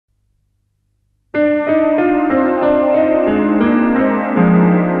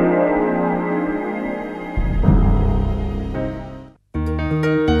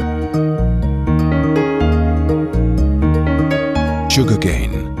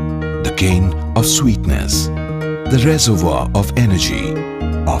sugarcane of sweetness, the reservoir of energy,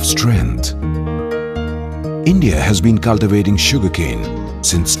 of strength. India has been cultivating sugarcane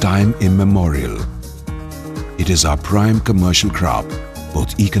since time immemorial. It is our prime commercial crop,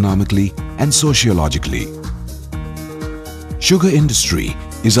 both economically and sociologically. Sugar industry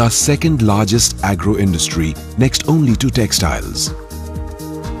is our second largest agro-industry, next only to textiles.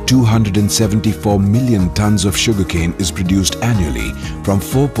 274 million tons of sugarcane is produced annually from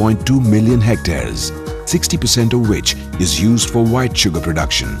 4.2 million hectares, 60% of which is used for white sugar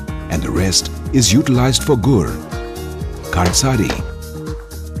production and the rest is utilized for gur, khansari,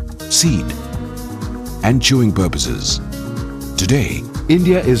 seed and chewing purposes. Today,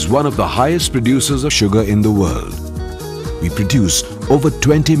 India is one of the highest producers of sugar in the world. We produce over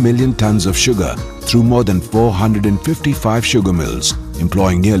 20 million tons of sugar through more than 455 sugar mills,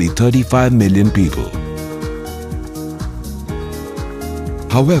 employing nearly 35 million people.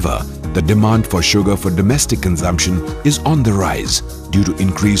 However, the demand for sugar for domestic consumption is on the rise due to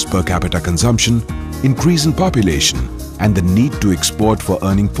increased per capita consumption, increase in population, and the need to export for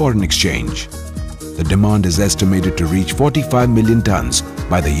earning foreign exchange. The demand is estimated to reach 45 million tons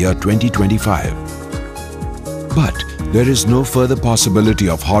by the year 2025. But there is no further possibility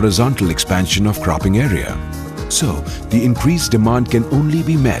of horizontal expansion of cropping area. So, the increased demand can only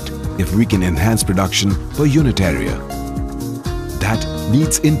be met if we can enhance production per unit area. That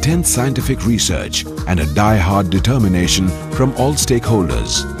needs intense scientific research and a die-hard determination from all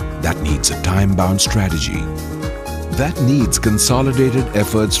stakeholders. That needs a time-bound strategy. That needs consolidated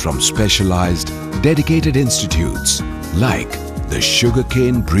efforts from specialized, dedicated institutes like the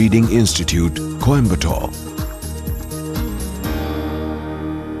Sugarcane Breeding Institute, Coimbatore.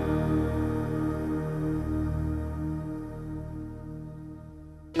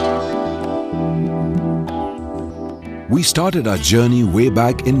 We started our journey way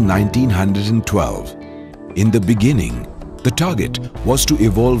back in 1912. In the beginning, the target was to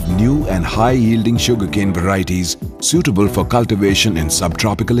evolve new and high-yielding sugarcane varieties suitable for cultivation in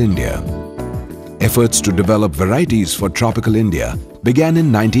subtropical India. Efforts to develop varieties for tropical India began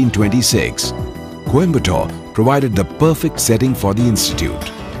in 1926. Coimbatore provided the perfect setting for the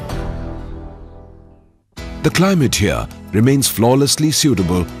institute. The climate here remains flawlessly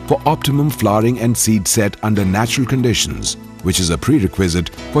suitable for optimum flowering and seed set under natural conditions, which is a prerequisite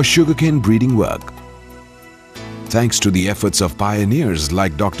for sugarcane breeding work. Thanks to the efforts of pioneers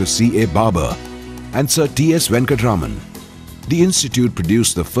like Dr. C.A. Barber and Sir T.S. Venkatraman, the institute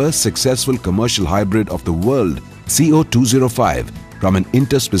produced the first successful commercial hybrid of the world, CO205, from an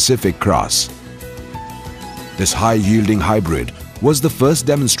interspecific cross. This high-yielding hybrid was the first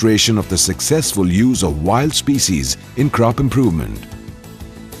demonstration of the successful use of wild species in crop improvement.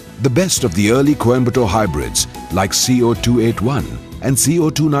 The best of the early Coimbatore hybrids like CO281 and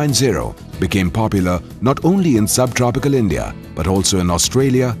CO290 became popular not only in subtropical India but also in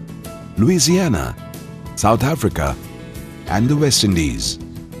Australia, Louisiana, South Africa and the West Indies.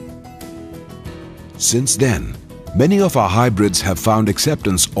 Since then, many of our hybrids have found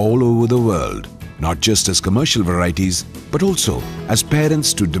acceptance all over the world, not just as commercial varieties, but also as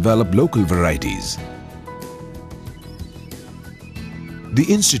parents to develop local varieties. The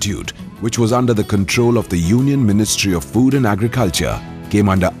institute, which was under the control of the Union Ministry of Food and Agriculture, came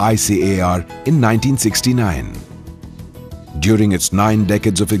under ICAR in 1969. During its 9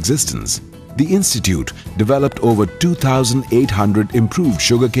 decades of existence, the institute developed over 2,800 improved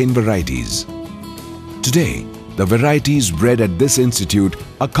sugarcane varieties. Today, the varieties bred at this institute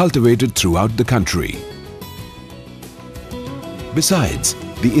are cultivated throughout the country. Besides,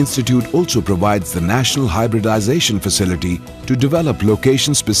 the institute also provides the National Hybridization Facility to develop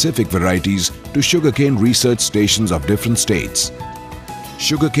location-specific varieties to sugarcane research stations of different states.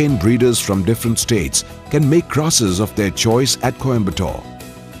 Sugarcane breeders from different states can make crosses of their choice at Coimbatore.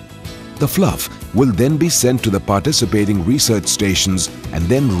 The fluff will then be sent to the participating research stations and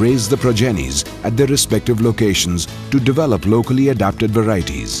then raise the progenies at their respective locations to develop locally adapted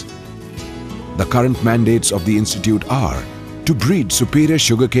varieties. The current mandates of the institute are to breed superior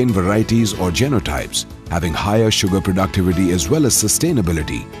sugarcane varieties or genotypes having higher sugar productivity as well as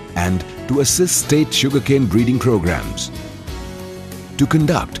sustainability, and to assist state sugarcane breeding programs. To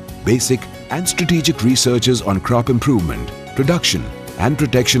conduct basic and strategic researches on crop improvement, production and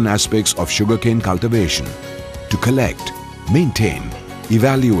protection aspects of sugarcane cultivation. To collect, maintain,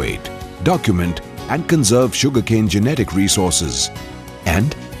 evaluate, document and conserve sugarcane genetic resources.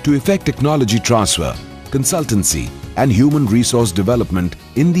 And to effect technology transfer, consultancy and human resource development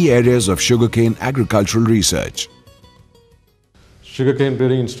in the areas of sugarcane agricultural research. Sugarcane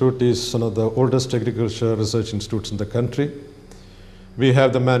Breeding Institute is one of the oldest agriculture research institutes in the country. We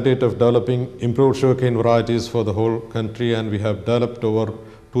have the mandate of developing improved sugarcane varieties for the whole country, and we have developed over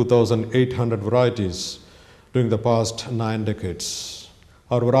 2,800 varieties during the past 9 decades.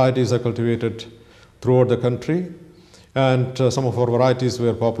 Our varieties are cultivated throughout the country, and some of our varieties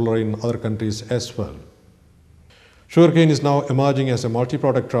were popular in other countries as well. Sugarcane is now emerging as a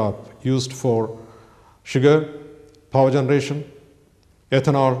multi-product crop used for sugar, power generation,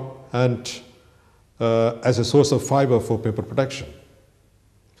 ethanol, and as a source of fiber for paper production.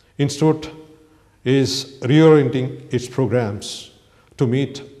 Institute is reorienting its programs to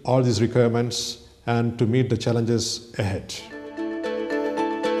meet all these requirements and to meet the challenges ahead.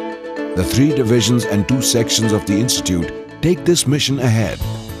 The 3 divisions and 2 sections of the Institute take this mission ahead.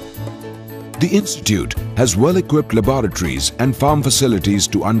 The Institute has well-equipped laboratories and farm facilities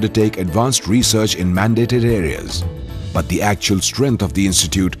to undertake advanced research in mandated areas. But the actual strength of the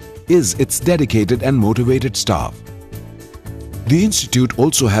Institute is its dedicated and motivated staff. The Institute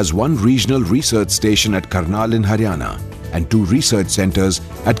also has 1 regional research station at Karnal in Haryana and 2 research centers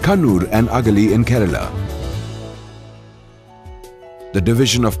at Kannur and Agali in Kerala. The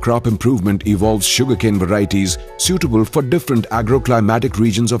Division of Crop Improvement evolves sugarcane varieties suitable for different agroclimatic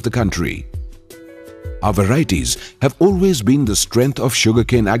regions of the country. Our varieties have always been the strength of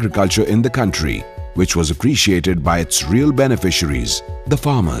sugarcane agriculture in the country, which was appreciated by its real beneficiaries, the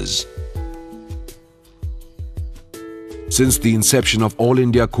farmers. Since the inception of All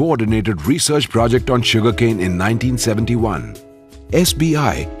India Coordinated Research Project on Sugarcane in 1971,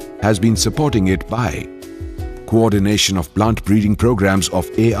 SBI has been supporting it by coordination of plant breeding programs of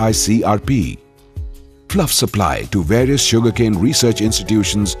AICRP, fluff supply to various sugarcane research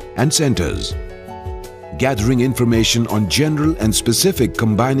institutions and centers, gathering information on general and specific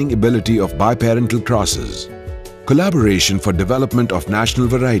combining ability of biparental crosses, collaboration for development of national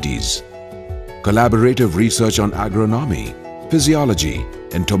varieties, collaborative research on agronomy, physiology,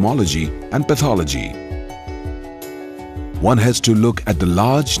 entomology and pathology. One has to look at the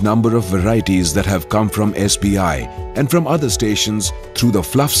large number of varieties that have come from SBI and from other stations through the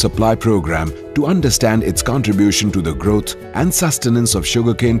fluff supply program to understand its contribution to the growth and sustenance of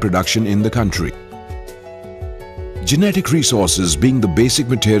sugarcane production in the country. Genetic resources being the basic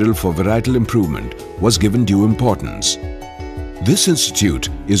material for varietal improvement was given due importance. This institute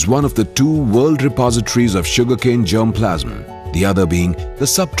is one of the 2 world repositories of sugarcane germplasm, the other being the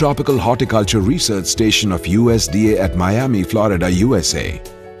Subtropical Horticulture Research Station of USDA at Miami, Florida, USA.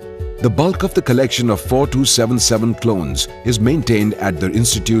 The bulk of the collection of 4277 clones is maintained at the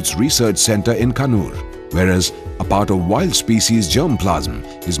Institute's Research Center in Kannur, whereas a part of wild species germplasm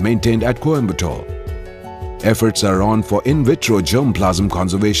is maintained at Coimbatore. Efforts are on for in vitro germplasm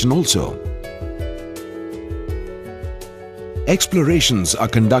conservation also. Explorations are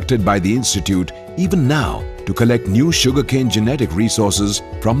conducted by the Institute even now to collect new sugarcane genetic resources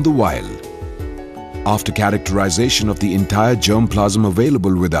from the wild. After characterization of the entire germplasm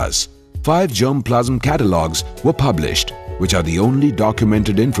available with us, 5 germplasm catalogues were published, which are the only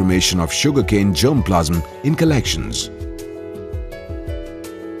documented information of sugarcane germplasm in collections.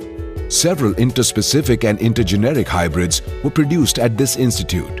 Several interspecific and intergeneric hybrids were produced at this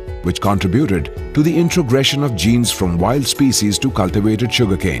institute, which contributed to the introgression of genes from wild species to cultivated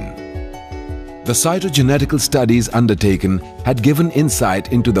sugarcane. The cytogenetical studies undertaken had given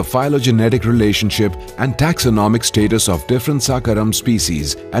insight into the phylogenetic relationship and taxonomic status of different Saccharum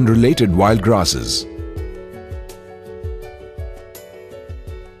species and related wild grasses.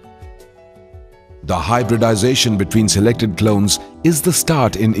 The hybridization between selected clones is the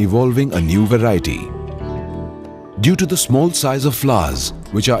start in evolving a new variety. Due to the small size of flowers,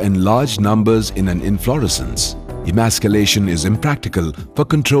 which are in large numbers in an inflorescence, emasculation is impractical for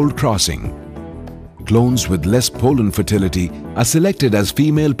controlled crossing. Clones with less pollen fertility are selected as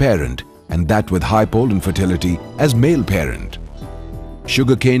female parent and that with high pollen fertility as male parent.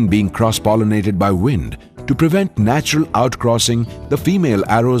 Sugarcane being cross-pollinated by wind, to prevent natural outcrossing, the female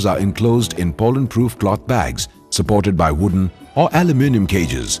arrows are enclosed in pollen-proof cloth bags supported by wooden or aluminium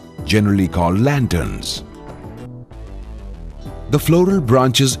cages, generally called lanterns. The floral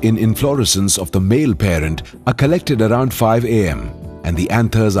branches in inflorescence of the male parent are collected around 5 am and the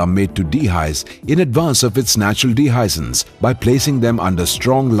anthers are made to dehisce in advance of its natural dehiscence by placing them under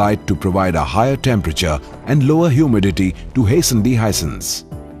strong light to provide a higher temperature and lower humidity to hasten dehiscence.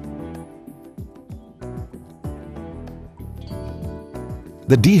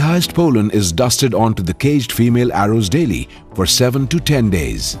 The dehisced pollen is dusted onto the caged female arrows daily for 7 to 10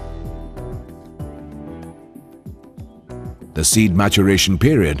 days. The seed maturation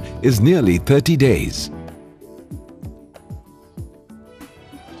period is nearly 30 days.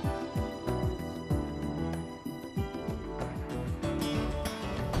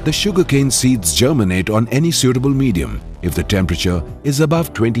 The sugarcane seeds germinate on any suitable medium if the temperature is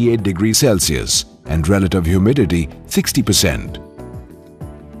above 28 degrees Celsius and relative humidity 60%.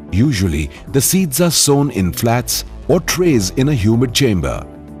 Usually, the seeds are sown in flats or trays in a humid chamber.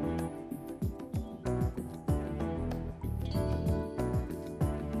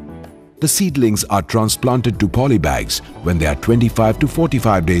 The seedlings are transplanted to polybags when they are 25 to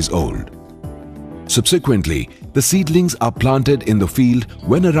 45 days old. Subsequently, the seedlings are planted in the field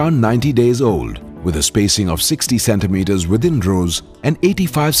when around 90 days old, with a spacing of 60 centimeters within rows and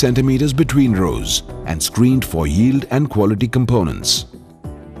 85 centimeters between rows, and screened for yield and quality components.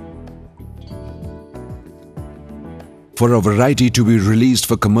 For a variety to be released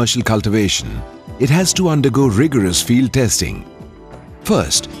for commercial cultivation, it has to undergo rigorous field testing.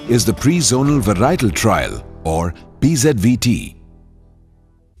 First is the pre-zonal varietal trial, or PZVT.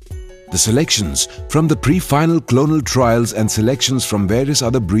 The selections from the pre-final clonal trials and selections from various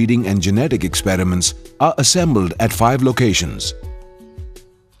other breeding and genetic experiments are assembled at 5 locations: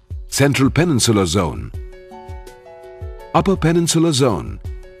 Central Peninsular Zone, Upper Peninsular Zone,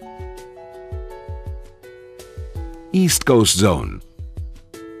 East Coast Zone,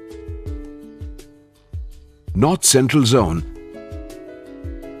 North Central Zone,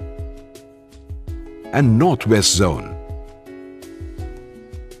 and Northwest Zone.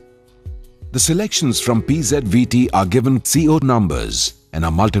 The selections from PZVT are given CO numbers and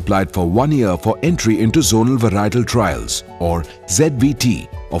are multiplied for 1 year for entry into Zonal Varietal Trials, or ZVT,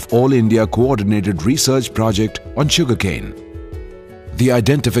 of All India Coordinated Research Project on Sugarcane. The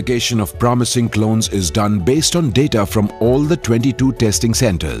identification of promising clones is done based on data from all the 22 testing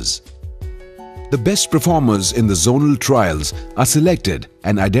centers. The best performers in the zonal trials are selected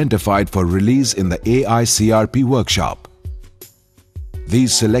and identified for release in the AICRP workshop.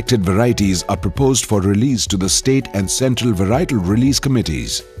 These selected varieties are proposed for release to the state and central varietal release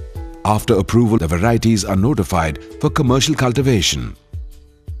committees. After approval, the varieties are notified for commercial cultivation.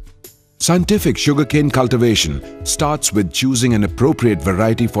 Scientific sugarcane cultivation starts with choosing an appropriate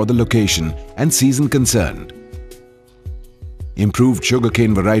variety for the location and season concerned. Improved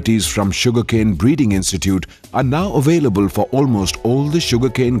sugarcane varieties from Sugarcane Breeding Institute are now available for almost all the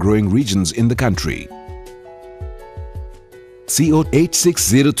sugarcane growing regions in the country. CO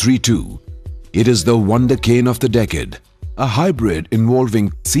 86032. It is the wonder cane of the decade, a hybrid involving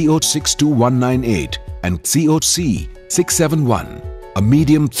CO 62198 and CO C671, a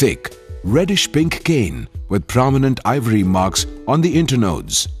medium thick, reddish pink cane with prominent ivory marks on the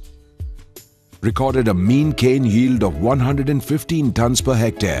internodes. Recorded a mean cane yield of 115 tons per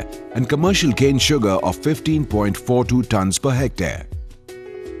hectare and commercial cane sugar of 15.42 tons per hectare.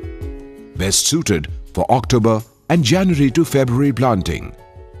 Best suited for October and January to February planting.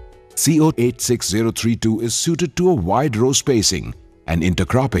 CO 86032 is suited to a wide row spacing, and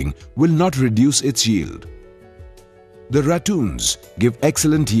intercropping will not reduce its yield. The ratoons give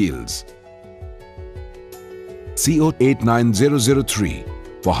excellent yields. CO 89003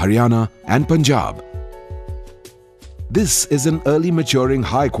 for Haryana and Punjab. This is an early maturing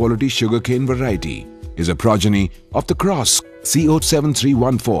high-quality sugarcane variety, is a progeny of the cross CO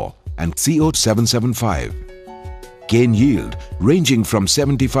 7314 and CO 775. Cane yield ranging from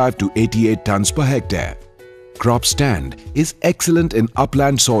 75 to 88 tons per hectare. Crop stand is excellent in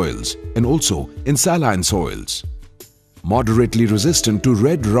upland soils and also in saline soils. Moderately resistant to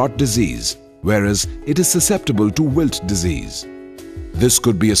red rot disease, whereas it is susceptible to wilt disease. This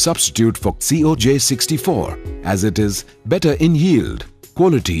could be a substitute for COJ64 as it is better in yield,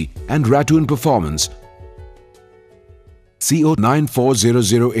 quality and ratoon performance. CO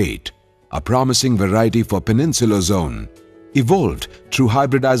 94008, a promising variety for Peninsular Zone, evolved through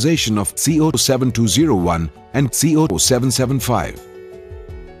hybridization of CO 7201 and CO 775.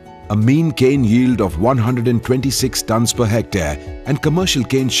 A mean cane yield of 126 tons per hectare and commercial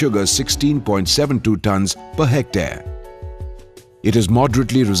cane sugar 16.72 tons per hectare. It is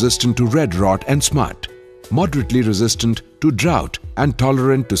moderately resistant to red rot and smut, moderately resistant to drought and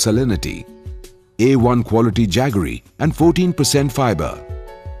tolerant to salinity. A1 quality jaggery and 14% fiber.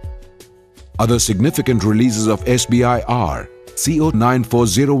 Other significant releases of SBI are CO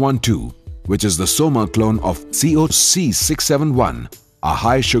 94012, which is the Soma clone of CO C671, a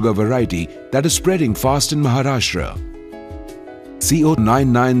high sugar variety that is spreading fast in Maharashtra. CO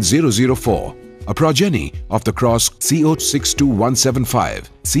 99004, a progeny of the cross CO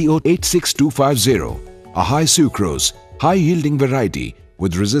 62175, CO 86250, a high sucrose, high yielding variety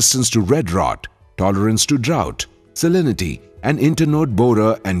with resistance to red rot, tolerance to drought, salinity and internode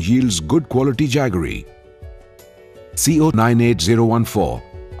borer and yields good quality jaggery. CO 98014,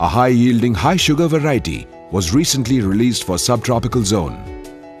 a high yielding high sugar variety, was recently released for subtropical zone.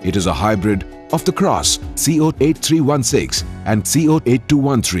 It is a hybrid of the cross CO8316 and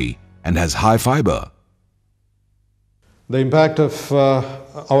CO8213 and has high fiber. The impact of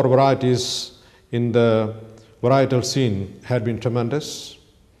our varieties in the varietal scene had been tremendous.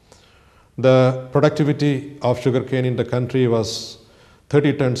 The productivity of sugarcane in the country was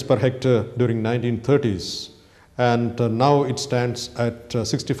 30 tons per hectare during 1930s, and now it stands at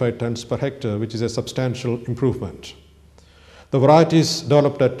 65 tons per hectare, which is a substantial improvement. The varieties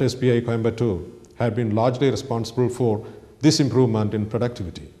developed at SBI Coimbatore have been largely responsible for this improvement in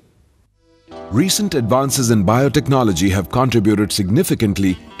productivity. Recent advances in biotechnology have contributed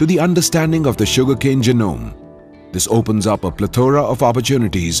significantly to the understanding of the sugarcane genome. This opens up a plethora of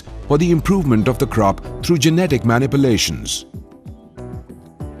opportunities for the improvement of the crop through genetic manipulations.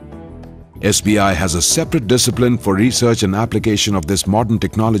 SBI has a separate discipline for research and application of this modern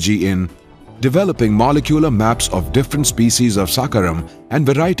technology in developing molecular maps of different species of saccharum and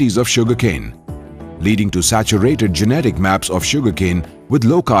varieties of sugarcane, leading to saturated genetic maps of sugarcane with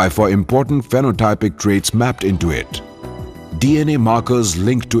loci for important phenotypic traits mapped into it. DNA markers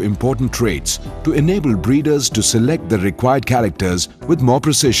linked to important traits to enable breeders to select the required characters with more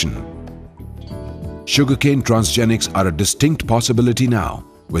precision. Sugarcane transgenics are a distinct possibility now,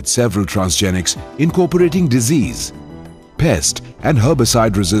 with several transgenics incorporating disease, pest and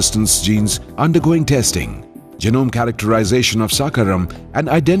herbicide resistance genes undergoing testing. Genome characterization of saccharum and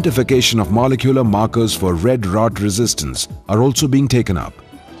identification of molecular markers for red rot resistance are also being taken up.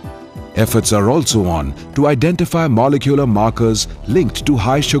 Efforts are also on to identify molecular markers linked to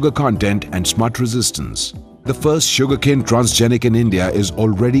high sugar content and smut resistance. The first sugarcane transgenic in India is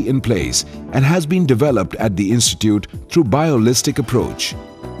already in place and has been developed at the institute through bioholistic approach.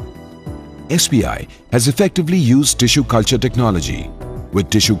 SBI has effectively used tissue culture technology. With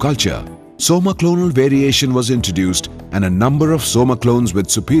tissue culture, soma clonal variation was introduced and a number of soma clones with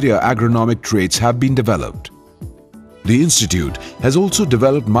superior agronomic traits have been developed. The institute has also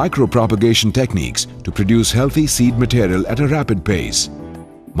developed micropropagation techniques to produce healthy seed material at a rapid pace.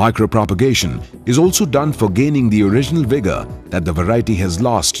 Micropropagation is also done for gaining the original vigor that the variety has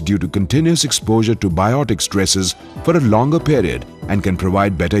lost due to continuous exposure to biotic stresses for a longer period and can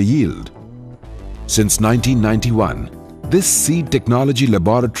provide better yield. Since 1991, this seed technology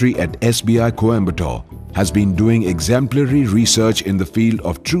laboratory at SBI Coimbatore has been doing exemplary research in the field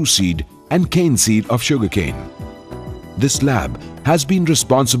of true seed and cane seed of sugarcane. This lab has been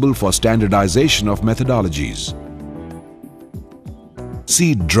responsible for standardization of methodologies,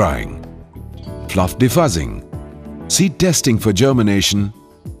 seed drying, fluff defuzzing, seed testing for germination,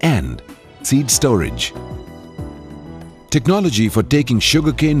 and seed storage. Technology for taking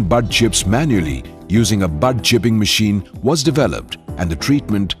sugarcane bud chips manually using a bud chipping machine was developed, and the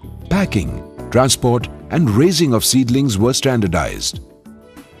treatment, packing, transport, and raising of seedlings were standardized.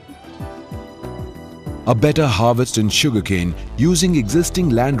 A better harvest in sugarcane using existing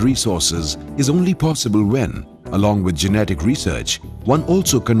land resources is only possible when, along with genetic research, one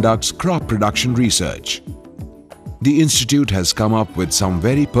also conducts crop production research. The institute has come up with some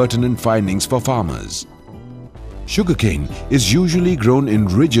very pertinent findings for farmers. Sugarcane is usually grown in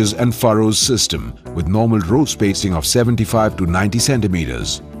ridges and furrows system with normal row spacing of 75 to 90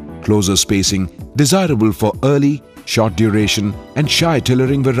 centimeters. Closer spacing desirable for early, short duration and shy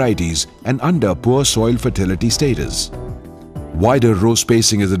tillering varieties and under poor soil fertility status. Wider row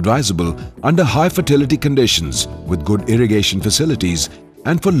spacing is advisable under high fertility conditions with good irrigation facilities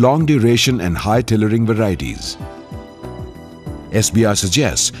and for long duration and high tillering varieties. SBI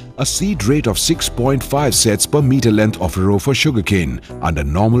suggests a seed rate of 6.5 sets per meter length of row for sugarcane under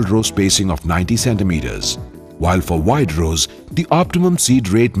normal row spacing of 90 centimeters, while for wide rows, the optimum seed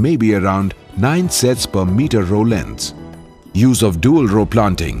rate may be around 9 sets per meter row length. Use of dual row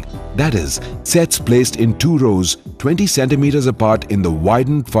planting, that is, sets placed in 2 rows 20 centimeters apart in the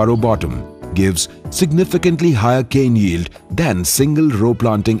widened furrow bottom, gives significantly higher cane yield than single row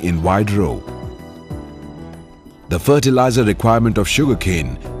planting in wide row. The fertilizer requirement of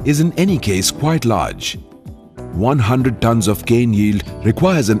sugarcane is in any case quite large. 100 tons of cane yield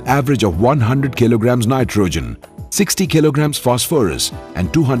requires an average of 100 kilograms nitrogen, 60 kilograms phosphorus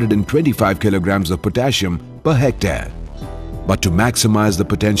and 225 kilograms of potassium per hectare. But to maximize the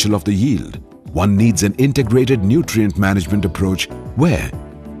potential of the yield, one needs an integrated nutrient management approach where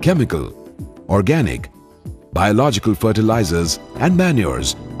chemical, organic, biological fertilizers and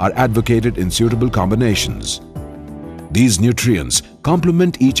manures are advocated in suitable combinations. These nutrients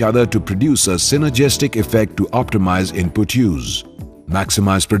complement each other to produce a synergistic effect to optimize input use,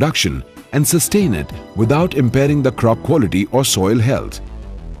 maximize production and sustain it without impairing the crop quality or soil health.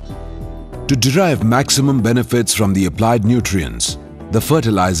 To derive maximum benefits from the applied nutrients, The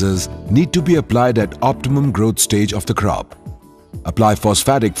fertilizers need to be applied at optimum growth stage of the crop. Apply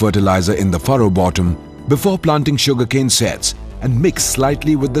phosphatic fertilizer in the furrow bottom before planting sugarcane sets and mix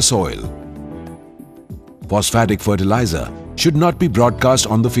slightly with the soil. Phosphatic fertilizer should not be broadcast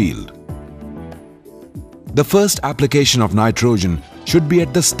on the field. The first application of nitrogen should be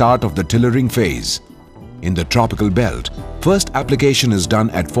at the start of the tillering phase. In the tropical belt, first application is done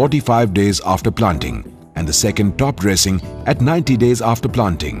at 45 days after planting and the second top dressing at 90 days after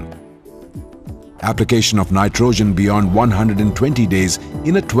planting. Application of nitrogen beyond 120 days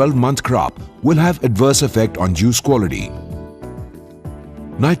in a 12-month crop will have adverse effect on juice quality.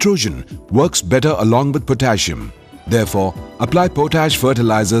 Nitrogen works better along with potassium. Therefore, apply potash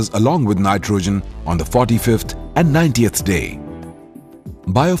fertilizers along with nitrogen on the 45th and 90th day.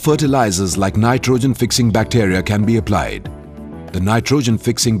 Biofertilizers like nitrogen-fixing bacteria can be applied. The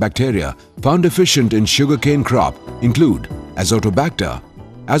nitrogen-fixing bacteria found efficient in sugarcane crop include Azotobacter,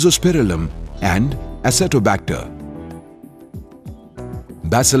 Azospirillum and Acetobacter.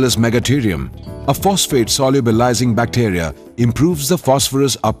 Bacillus megatherium, a phosphate-solubilizing bacteria, improves the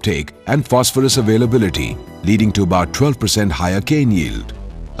phosphorus uptake and phosphorus availability, leading to about 12% higher cane yield.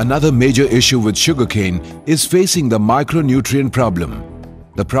 Another major issue with sugarcane is facing the micronutrient problem.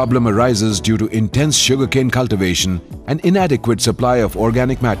 The problem arises due to intense sugarcane cultivation and inadequate supply of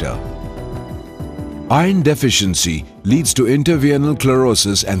organic matter. Iron deficiency leads to interveinal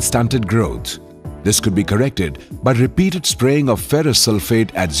chlorosis and stunted growth. This could be corrected by repeated spraying of ferrous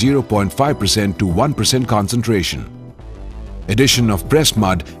sulfate at 0.5% to 1% concentration. Addition of pressed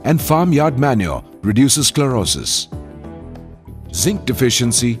mud and farmyard manure reduces chlorosis. Zinc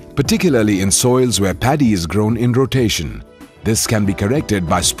deficiency, particularly in soils where paddy is grown in rotation. This can be corrected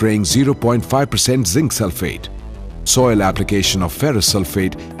by spraying 0.5% zinc sulfate. Soil application of ferrous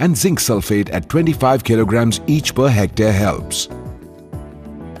sulfate and zinc sulfate at 25 kilograms each per hectare helps.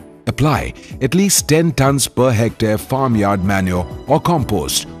 Apply at least 10 tons per hectare farmyard manure or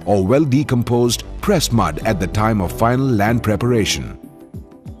compost or well-decomposed pressed mud at the time of final land preparation.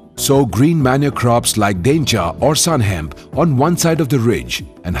 Sow green manure crops like daincha or sun hemp on one side of the ridge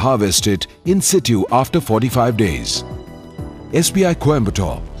and harvest it in situ after 45 days. SBI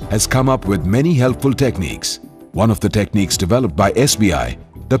Coimbatore has come up with many helpful techniques. One of the techniques developed by SBI,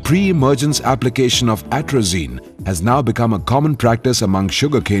 the pre-emergence application of atrazine, has now become a common practice among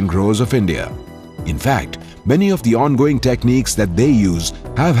sugarcane growers of India. In fact, many of the ongoing techniques that they use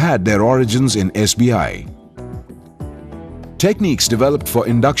have had their origins in SBI. Techniques developed for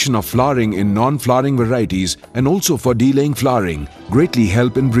induction of flowering in non-flowering varieties and also for delaying flowering greatly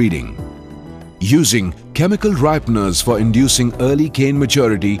help in breeding. Using chemical ripeners for inducing early cane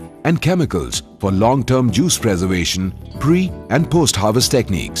maturity and chemicals for long-term juice preservation, pre- and post-harvest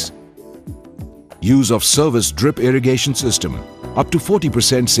techniques. Use of service drip irrigation system, up to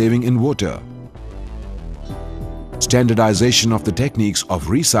 40% saving in water. Standardization of the techniques of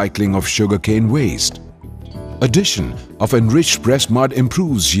recycling of sugarcane waste. Addition of enriched pressed mud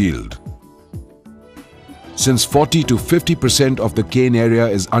improves yield. Since 40 to 50% of the cane area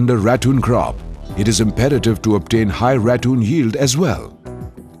is under ratoon crop, it is imperative to obtain high ratoon yield as well.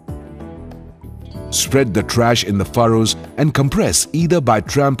 Spread the trash in the furrows and compress either by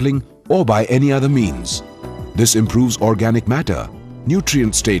trampling or by any other means. This improves organic matter,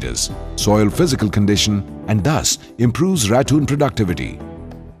 nutrient status, soil physical condition and thus improves ratoon productivity.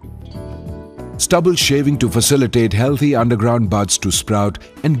 Stubble shaving to facilitate healthy underground buds to sprout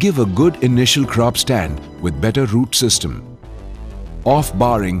and give a good initial crop stand with better root system.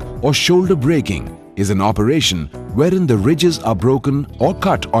 Off-barring or shoulder breaking is an operation wherein the ridges are broken or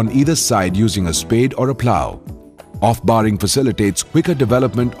cut on either side using a spade or a plough. Off-barring facilitates quicker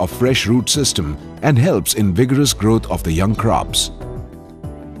development of fresh root system and helps in vigorous growth of the young crops.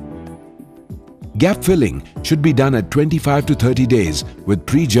 Gap filling should be done at 25 to 30 days with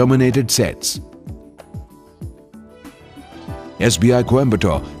pre-germinated sets. SBI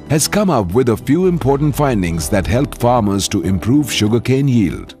Coimbatore has come up with a few important findings that help farmers to improve sugarcane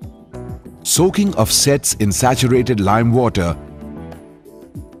yield. Soaking of sets in saturated lime water,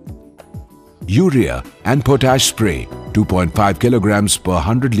 urea and potash spray 2.5 kilograms per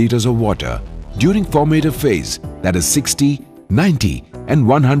 100 liters of water during formative phase, that is 60, 90 and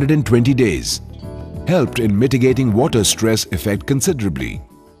 120 days, helped in mitigating water stress effect considerably.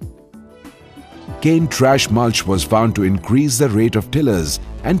 Cane trash mulch was found to increase the rate of tillers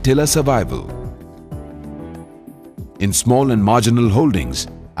and tiller survival. In small and marginal holdings,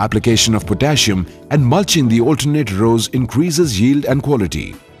 application of potassium and mulching the alternate rows increases yield and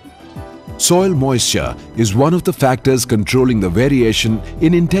quality. Soil moisture is one of the factors controlling the variation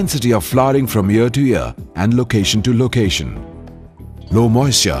in intensity of flowering from year to year and location to location. Low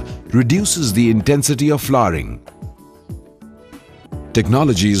moisture reduces the intensity of flowering.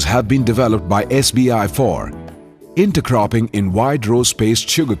 Technologies have been developed by SBI for intercropping in wide row spaced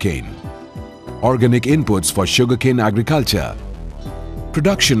sugarcane, organic inputs for sugarcane agriculture,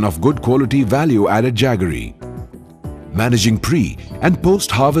 production of good quality value-added jaggery, managing pre- and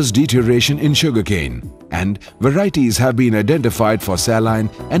post-harvest deterioration in sugarcane, and varieties have been identified for saline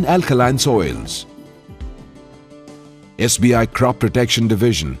and alkaline soils. SBI Crop Protection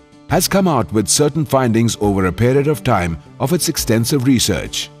Division has come out with certain findings over a period of time of its extensive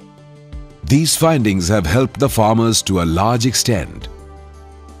research. These findings have helped the farmers to a large extent.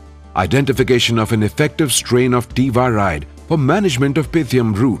 Identification of an effective strain of tea variety for management of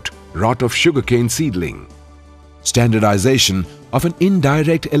Pythium root rot of sugarcane seedling. Standardization of an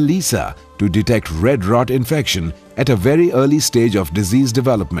indirect ELISA to detect red rot infection at a very early stage of disease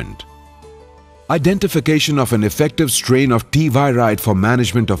development. Identification of an effective strain of tea variety for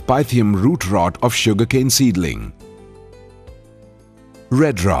management of Pythium root rot of sugarcane seedling.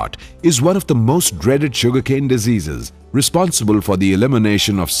 Red rot is one of the most dreaded sugarcane diseases, responsible for the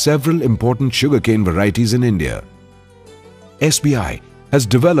elimination of several important sugarcane varieties in India. SBI has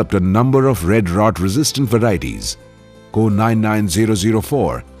developed a number of red rot resistant varieties. CO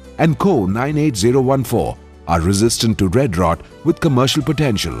 99004 and CO 98014 are resistant to red rot with commercial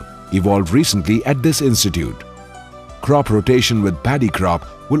potential, evolved recently at this institute. Crop rotation with paddy crop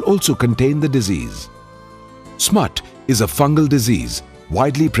will also contain the disease. Smut is a fungal disease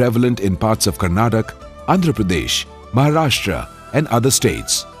widely prevalent in parts of Karnataka, Andhra Pradesh, Maharashtra and other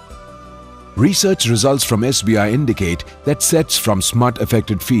states. Research results from SBI indicate that sets from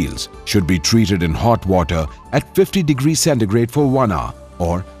smut-affected fields should be treated in hot water at 50 degrees centigrade for 1 hour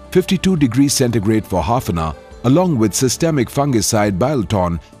or 52 degrees centigrade for half an hour, along with systemic fungicide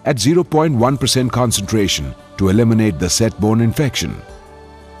Bialton at 0.1% concentration to eliminate the set-borne infection.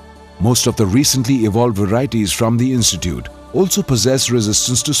 Most of the recently evolved varieties from the institute also possess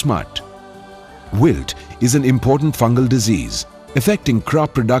resistance to smut. Wilt is an important fungal disease affecting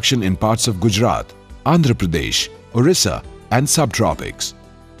crop production in parts of Gujarat, Andhra Pradesh, Orissa and subtropics.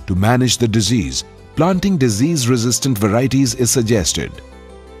 To manage the disease, planting disease-resistant varieties is suggested.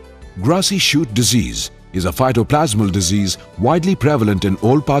 Grassy shoot disease is a phytoplasmal disease widely prevalent in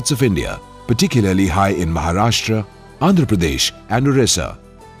all parts of India, particularly high in Maharashtra, Andhra Pradesh and Orissa.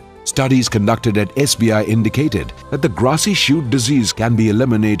 Studies conducted at SBI indicated that the grassy shoot disease can be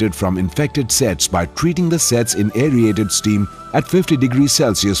eliminated from infected sets by treating the sets in aerated steam at 50 degrees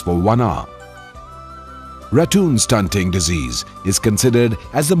Celsius for 1 hour. Ratoon stunting disease is considered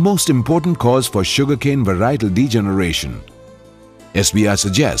as the most important cause for sugarcane varietal degeneration. SBI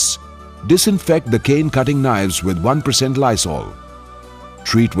suggests disinfect the cane cutting knives with 1% Lysol.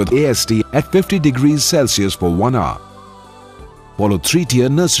 Treat with AST at 50 degrees Celsius for 1 hour. Follow 3-tier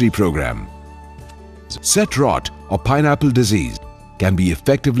nursery program. Set rot or pineapple disease can be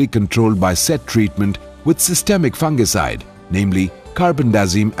effectively controlled by set treatment with systemic fungicide, namely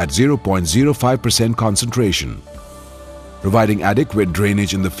carbendazim at 0.05% concentration. Providing adequate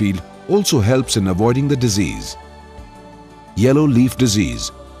drainage in the field also helps in avoiding the disease. Yellow leaf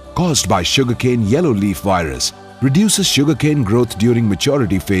disease, caused by sugarcane yellow leaf virus, reduces sugarcane growth during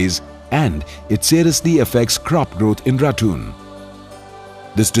maturity phase and it seriously affects crop growth in ratoon.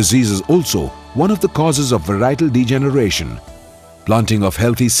 This disease is also one of the causes of varietal degeneration. Planting of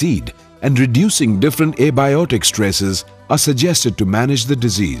healthy seed and reducing different abiotic stresses are suggested to manage the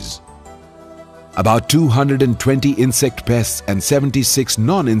disease. About 220 insect pests and 76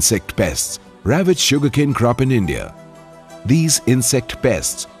 non-insect pests ravage sugarcane crop in India. These insect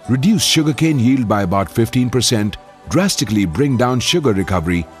pests reduce sugarcane yield by about 15%, drastically bring down sugar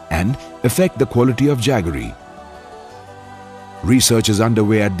recovery and affect the quality of jaggery. Research is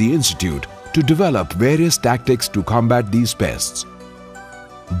underway at the institute to develop various tactics to combat these pests.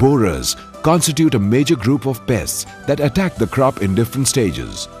 Borers constitute a major group of pests that attack the crop in different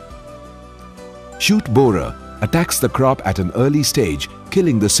stages. Shoot borer attacks the crop at an early stage,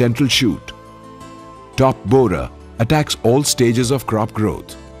 killing the central shoot. Top borer attacks all stages of crop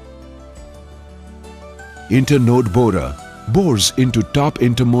growth. Internode borer bores into top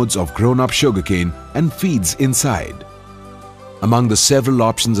intermodes of grown-up sugarcane and feeds inside. Among the several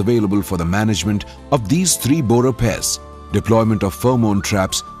options available for the management of these 3 borer pests, deployment of pheromone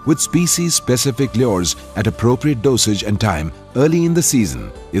traps with species-specific lures at appropriate dosage and time early in the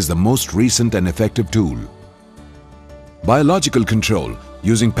season is the most recent and effective tool. Biological control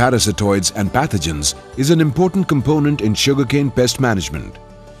using parasitoids and pathogens is an important component in sugarcane pest management.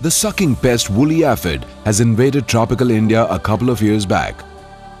 The sucking pest woolly aphid has invaded tropical India a couple of years back.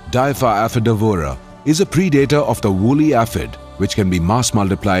 Diapha aphidivora is a predator of the woolly aphid, which can be mass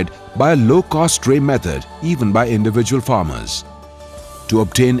multiplied by a low-cost tray method even by individual farmers. To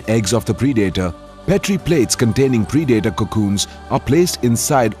obtain eggs of the predator, Petri plates containing predator cocoons are placed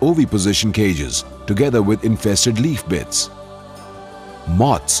inside oviposition cages together with infested leaf bits.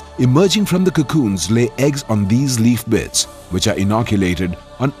 Moths emerging from the cocoons lay eggs on these leaf bits, which are inoculated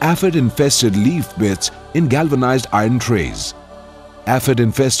on aphid-infested leaf bits in galvanized iron trays.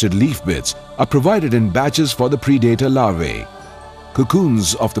 Aphid-infested leaf bits are provided in batches for the predator larvae.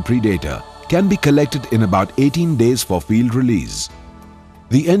 Cocoons of the predator can be collected in about 18 days for field release.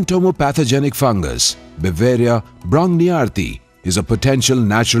 The entomopathogenic fungus, Beauveria brongniarthi, is a potential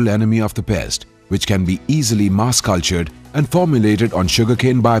natural enemy of the pest, which can be easily mass cultured and formulated on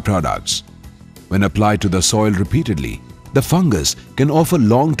sugarcane byproducts. When applied to the soil repeatedly, the fungus can offer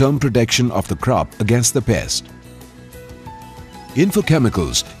long-term protection of the crop against the pest.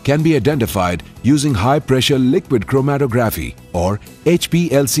 Infochemicals can be identified using high-pressure liquid chromatography or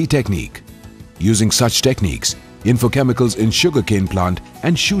HPLC technique. Using such techniques, infochemicals in sugarcane plant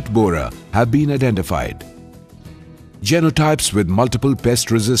and shoot borer have been identified. Genotypes with multiple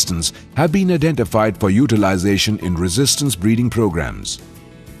pest resistance have been identified for utilization in resistance breeding programs.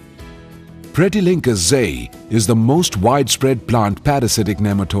 Pretilinchus zay is the most widespread plant parasitic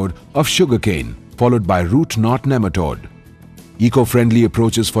nematode of sugarcane, followed by root knot nematode. Eco-friendly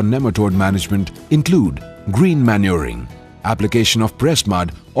approaches for nematode management include green manuring, application of pressed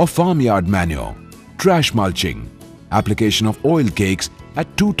mud or farmyard manure, trash mulching, application of oil cakes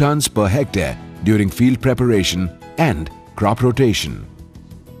at 2 tons per hectare during field preparation and crop rotation.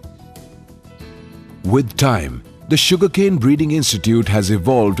 With time, the Sugarcane Breeding Institute has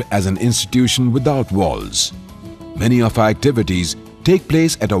evolved as an institution without walls. Many of our activities take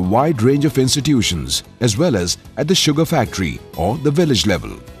place at a wide range of institutions as well as at the sugar factory or the village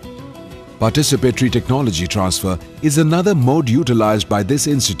level. Participatory technology transfer is another mode utilized by this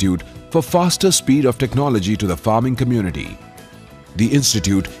institute for faster speed of technology to the farming community. The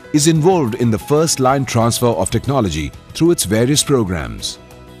institute is involved in the first-line transfer of technology through its various programs.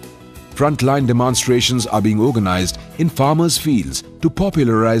 Frontline demonstrations are being organized in farmers' fields to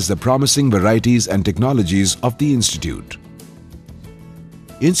popularize the promising varieties and technologies of the institute.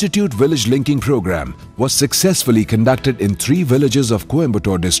 Institute Village Linking Program was successfully conducted in 3 villages of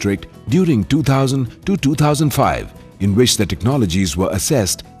Coimbatore district during 2000 to 2005, in which the technologies were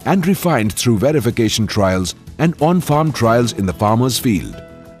assessed and refined through verification trials and on-farm trials in the farmer's field.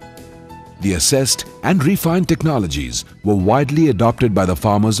 The assessed and refined technologies were widely adopted by the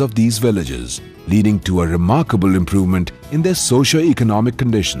farmers of these villages, leading to a remarkable improvement in their socio-economic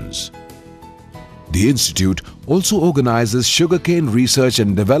conditions. The institute also organizes sugarcane research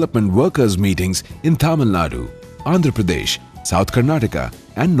and development workers' meetings in Tamil Nadu, Andhra Pradesh, South Karnataka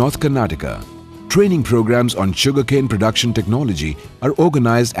and North Karnataka. Training programs on sugarcane production technology are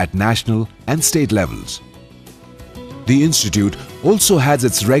organized at national and state levels. The institute also has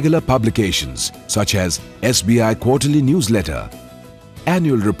its regular publications such as SBI Quarterly Newsletter,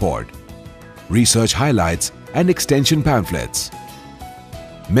 Annual Report, Research Highlights and Extension Pamphlets.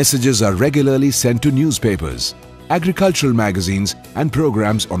 Messages are regularly sent to newspapers, agricultural magazines and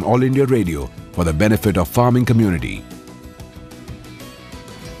programs on All India Radio for the benefit of farming community.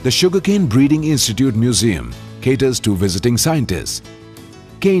 The Sugarcane Breeding Institute Museum caters to visiting scientists,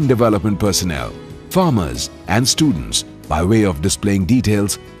 cane development personnel, farmers and students by way of displaying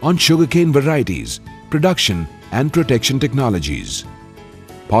details on sugarcane varieties, production and protection technologies.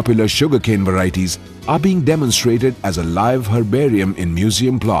 Popular sugarcane varieties are being demonstrated as a live herbarium in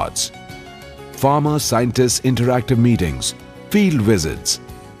museum plots. Farmer-scientist interactive meetings, field visits,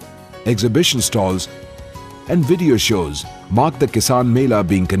 exhibition stalls and video shows mark the Kisan Mela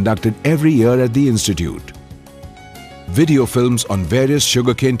being conducted every year at the institute. Video films on various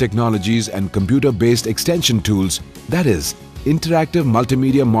sugarcane technologies and computer-based extension tools, that is, interactive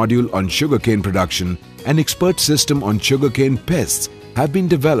multimedia module on sugarcane production and expert system on sugarcane pests have been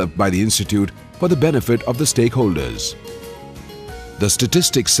developed by the institute for the benefit of the stakeholders. The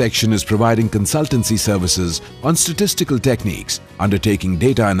statistics section is providing consultancy services on statistical techniques, undertaking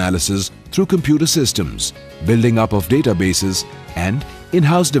data analysis through computer systems, building up of databases, and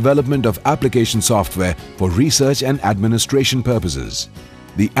in-house development of application software for research and administration purposes.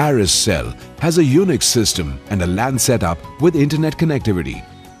 The ARIS cell has a Unix system and a LAN setup with internet connectivity.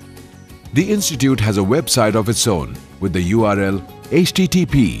 The institute has a website of its own with the URL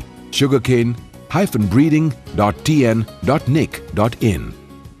http://sugarcane-breeding.tn.nic.in.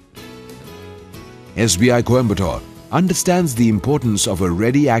 SBI Coimbatore understands the importance of a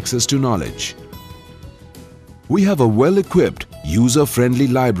ready access to knowledge. We have a well-equipped, user-friendly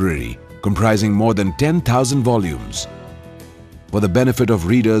library comprising more than 10,000 volumes. For the benefit of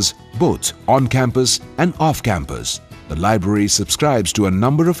readers both on campus and off campus, the library subscribes to a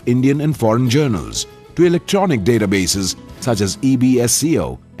number of Indian and foreign journals, to electronic databases such as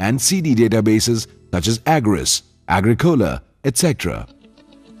EBSCO and CD databases such as Agris, Agricola, etc.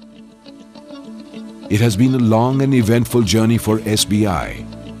 It has been a long and eventful journey for SBI.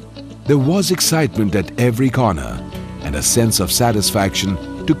 There was excitement at every corner and a sense of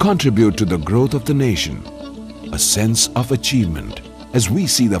satisfaction to contribute to the growth of the nation. A sense of achievement as we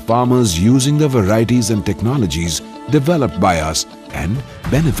see the farmers using the varieties and technologies developed by us and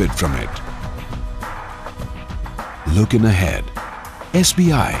benefit from it. Looking ahead,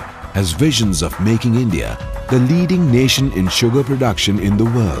 SBI has visions of making India the leading nation in sugar production in the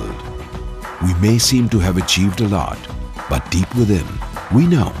world. We may seem to have achieved a lot, but deep within, we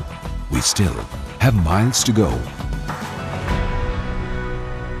know we still have miles to go.